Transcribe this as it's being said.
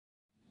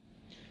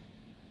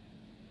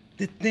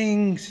the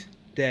things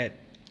that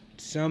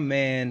some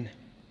man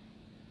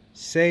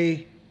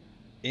say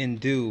and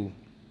do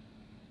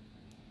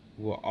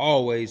will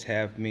always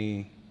have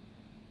me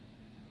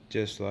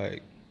just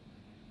like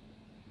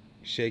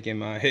shaking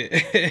my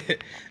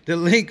head. The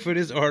link for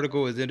this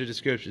article is in the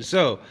description.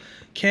 So,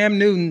 Cam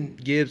Newton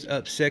gives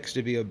up sex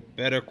to be a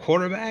better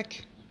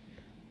quarterback?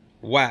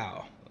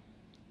 Wow.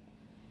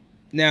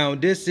 Now,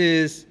 this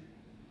is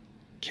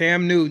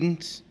Cam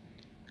Newton's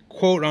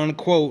quote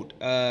unquote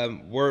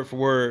word for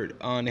word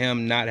on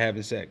him not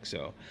having sex.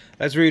 So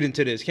let's read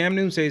into this. Cam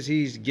Newton says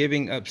he's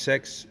giving up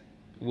sex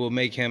will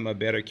make him a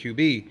better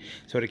QB.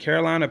 So the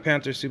Carolina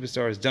Panthers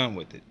superstar is done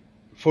with it.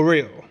 For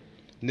real.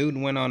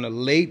 Newton went on a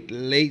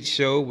late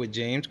show with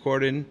James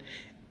Corden.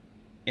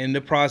 In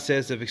the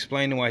process of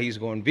explaining why he's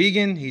going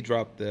vegan, he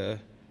dropped the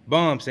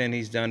bomb saying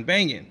he's done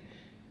banging.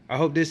 I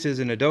hope this is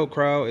an adult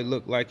crowd. It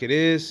looked like it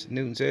is.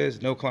 Newton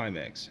says, no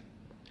climax.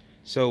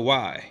 So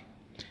why?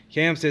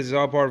 Cam says it's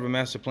all part of a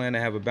master plan to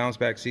have a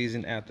bounce-back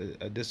season after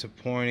a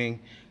disappointing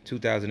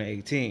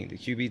 2018. The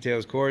QB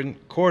tells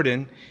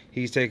Corden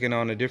he's taking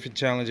on a different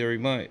challenge every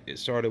month. It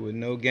started with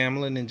no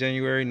gambling in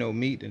January, no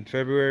meat in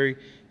February,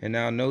 and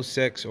now no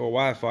sex or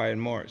Wi-Fi in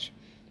March,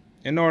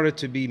 in order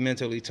to be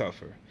mentally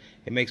tougher.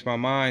 It makes my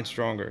mind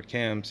stronger,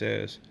 Cam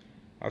says.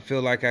 I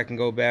feel like I can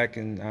go back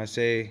and I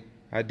say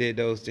I did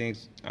those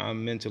things.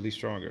 I'm mentally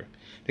stronger.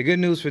 The good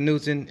news for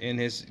Newton and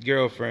his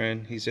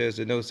girlfriend, he says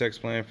the no sex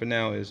plan for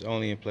now is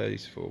only in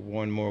place for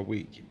 1 more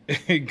week.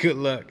 Good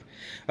luck.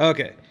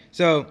 Okay,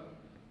 so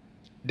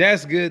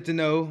that's good to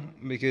know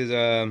because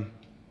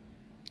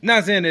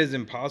not saying it's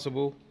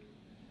impossible,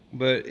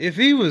 but if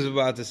he was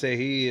about to say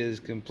he is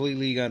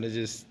completely going to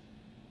just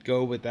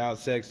go without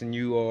sex and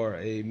you are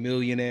a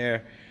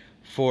millionaire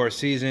for a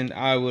season,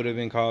 I would have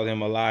been called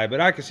him a lie.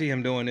 But I can see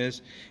him doing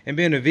this. And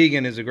being a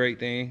vegan is a great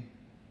thing.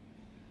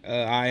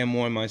 I am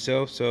one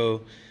myself.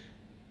 So,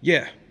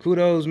 yeah,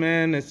 kudos,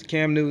 man. It's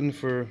Cam Newton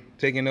for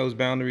taking those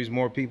boundaries.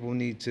 More people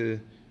need to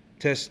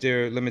test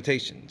their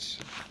limitations.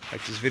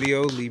 Like this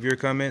video, leave your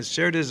comments.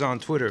 Share this on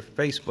Twitter,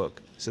 Facebook.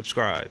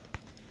 Subscribe.